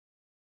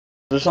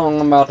The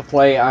song I'm about to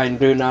play, I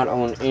do not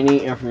own any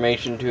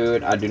information to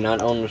it. I do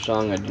not own the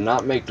song. I did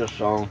not make the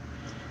song.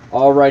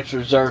 All rights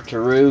reserved to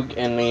Roog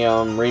and the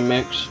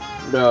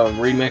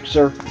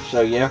remixer. So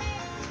yeah,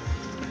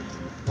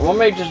 I'm gonna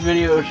make this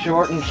video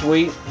short and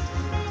sweet.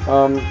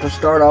 To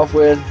start off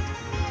with,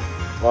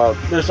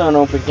 this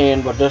unopened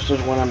can, but this is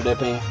what I'm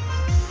dipping.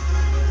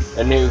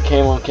 A new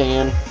camo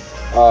can,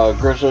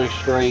 Grizzly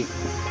Straight.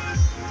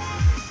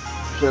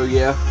 So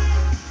yeah,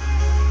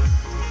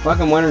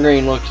 fucking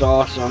wintergreen looks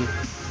awesome.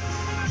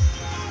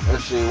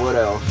 Let's see, what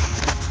else?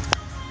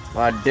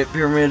 My dip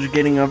pyramid's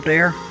getting up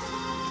there.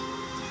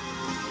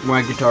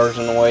 My guitar's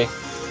in the way.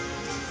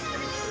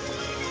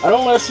 I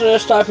don't listen to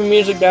this type of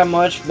music that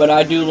much, but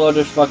I do love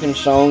this fucking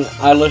song.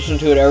 I listen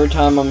to it every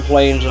time I'm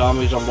playing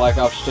Zombies on Black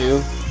Ops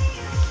 2.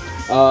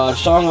 The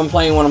song I'm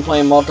playing when I'm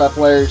playing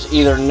multiplayer is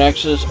either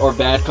Nexus or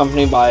Bad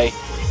Company by...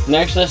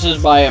 Nexus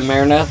is by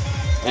Marineth,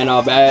 and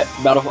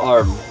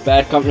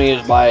Bad Company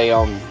is by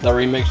the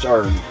remix,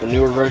 or the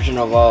newer version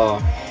of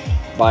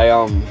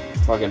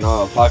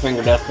Five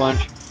Finger Death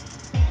Punch.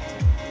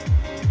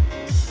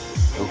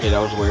 Okay, that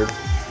was weird.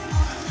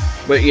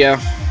 But yeah,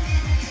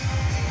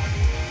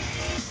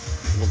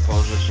 we'll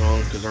pause this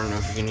song because I don't know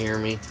if you can hear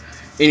me.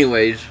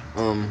 Anyways,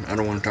 I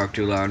don't want to talk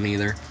too loud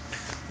neither.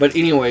 But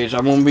anyways,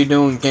 I'm gonna be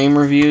doing game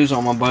reviews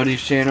on my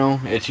buddy's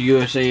channel. It's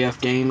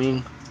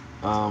Usafgaming.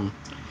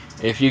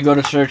 If you go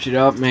to search it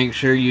up, make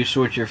sure you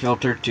switch your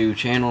filter to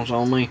channels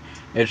only.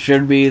 It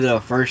should be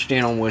the first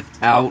channel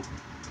without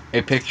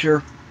a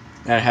picture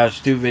that has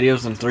 2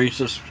 videos and 3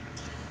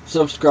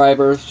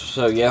 subscribers.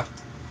 So yeah.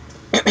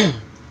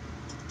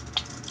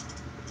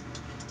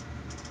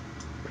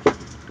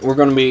 We're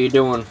gonna be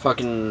doing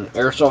fucking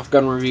airsoft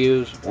gun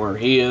reviews, or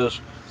he is.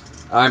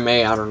 I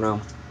don't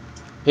know.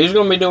 He's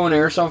gonna be doing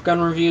airsoft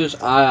gun reviews.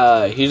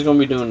 He's gonna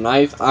be doing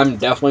knife. I'm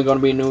definitely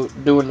gonna be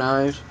doing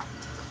knives.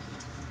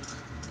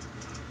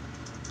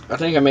 I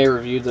think I may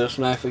review this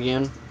knife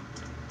again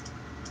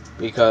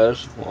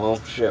because, well,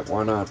 shit,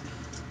 why not?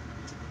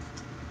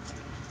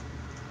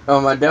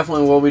 I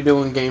definitely will be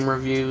doing game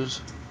reviews.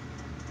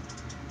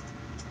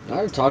 I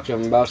gotta talk to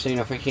him about seeing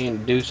if I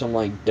can't do some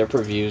like dip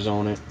reviews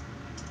on it.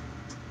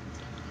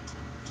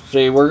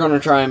 See, we're gonna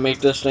try and make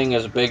this thing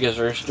as big as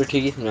Rooster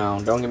Teeth. Now,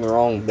 don't get me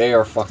wrong, they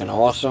are fucking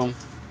awesome.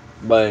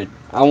 But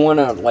I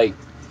wanna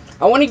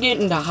get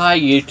into high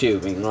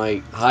YouTubing,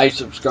 like high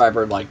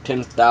subscriber, like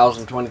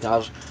 10,000,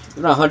 20,000,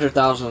 even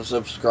 100,000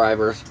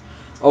 subscribers,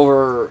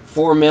 over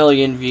 4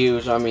 million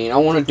views. I mean, I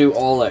want to do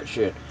all that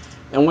shit.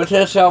 And with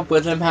his help,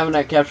 with him having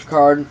that capture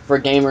card for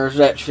gamers,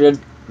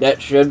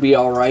 that should be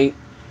all right.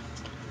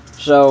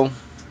 So,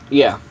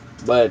 yeah,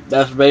 but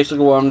that's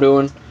basically what I'm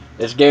doing.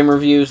 It's game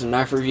reviews and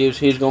knife reviews.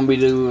 He's going to be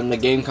doing the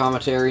game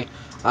commentary.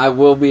 I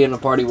will be in the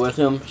party with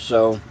him,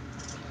 so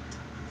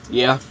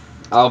yeah,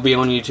 I'll be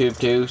on YouTube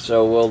too.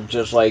 So we'll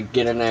just like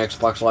get in the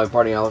Xbox Live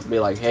party. I'll be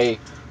like, hey,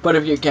 put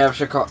up your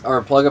capture card,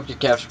 or plug up your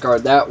capture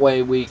card. That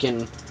way we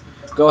can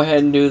go ahead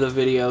and do the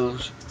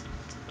videos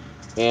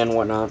and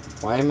whatnot.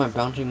 Why am I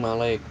bouncing my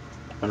leg?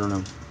 I don't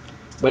know.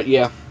 But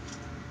yeah,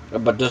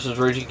 but this is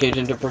Reggie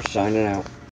Cajun Dipper signing out.